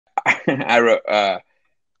I wrote,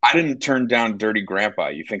 I didn't turn down Dirty Grandpa.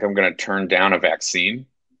 You think I'm going to turn down a vaccine?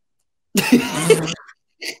 That's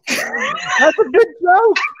a good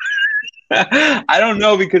joke. I don't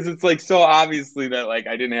know because it's like so obviously that like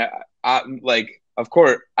I didn't have like of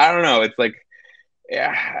course I don't know. It's like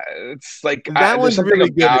yeah, it's like That there's one's something really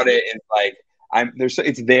good. about it. It's like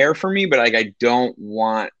it's there for me, but like I don't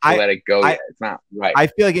want to let it go I yet. It's not right. I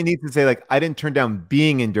feel like it needs to say like I didn't turn down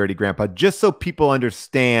being in Dirty Grandpa just so people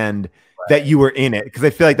understand that you were in it because I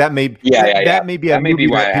feel like that may Yeah. that may be a That may be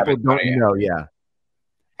movie why that I people haven't done don't it yet. know. Yeah,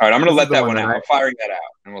 All right, I'm gonna this is let the that one one that out. I'm firing that out,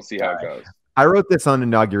 and we'll see how all it right. goes. I wrote this on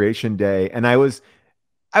Inauguration Day, and I was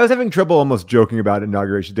having trouble almost joking about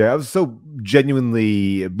Inauguration Day. I was so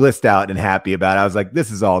genuinely blissed out and happy about it. I was like,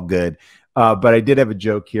 this is all good. But I did have a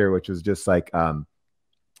joke here, which was just like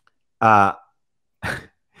uh,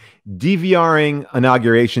 DVRing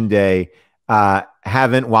Inauguration Day,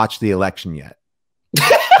 haven't watched the election yet.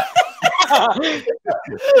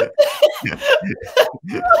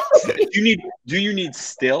 Do you need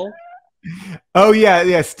still? Oh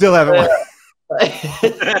yeah, still haven't watched. I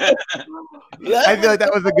That feel like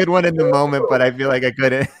that was a good one in the moment, but I feel like I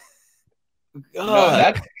couldn't. No,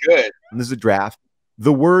 that's good. And this is a draft.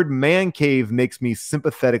 The word man cave makes me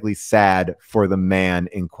sympathetically sad for the man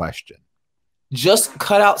in question. Just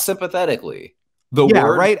cut out sympathetically. The Yeah,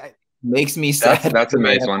 word right. makes me sad. That's a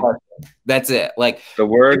nice one. That's it. Like The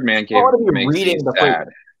word man cave want to be makes me reading the sad.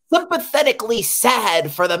 sympathetically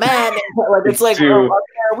sad for the man. Like it's like, too-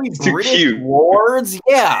 are we too British cute. lords?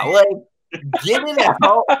 Yeah, like get it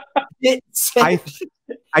out.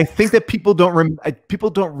 I think that people don't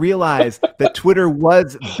realize that Twitter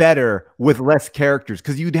was better with less characters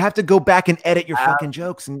because you'd have to go back and edit your fucking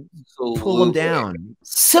jokes and pull them down.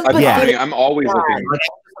 Sympathetic. I'm always looking. Like,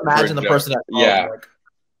 imagine the person that Yeah.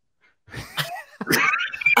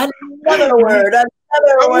 Like, another word.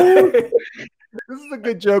 This is a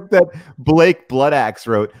good joke that Blake Bloodaxe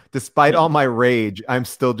wrote. Despite all my rage, I'm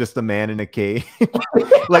still just a man in a cave.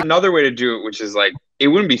 Like another way to do it, which is like it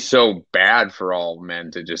wouldn't be so bad for all men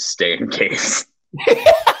to just stay in caves.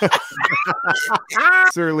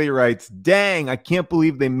 Surly writes, dang, I can't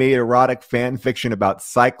believe they made erotic fan fiction about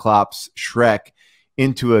Cyclops Shrek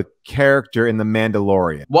into a character in The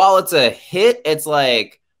Mandalorian. While it's a hit, it's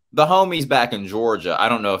like the homies back in Georgia. I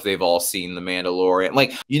don't know if they've all seen The Mandalorian.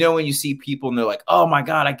 Like, you know, when you see people and they're like, oh my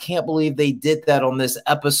God, I can't believe they did that on this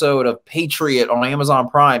episode of Patriot on Amazon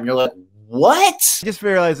Prime. You're like, what? I just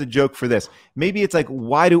realized a joke for this. Maybe it's like,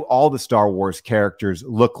 why do all the Star Wars characters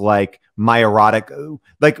look like my erotic?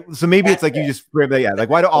 Like, so maybe it's like you just, yeah, like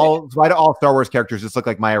why do all Star Wars characters just look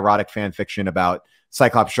like my erotic fan fiction about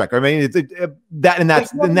Cyclops Shrek? I mean,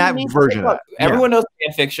 that's in that version of that. Everyone knows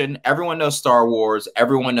fan fiction. Everyone knows Star Wars.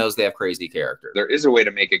 Everyone knows they have crazy characters. There is a way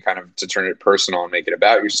to make it kind of to turn it personal and make it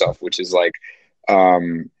about yourself, which is like,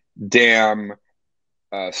 damn.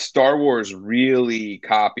 Star Wars really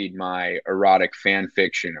copied my erotic fan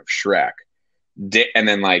fiction of Shrek. And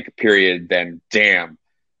then like period, then damn,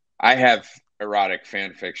 I have erotic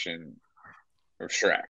fan fiction of Shrek.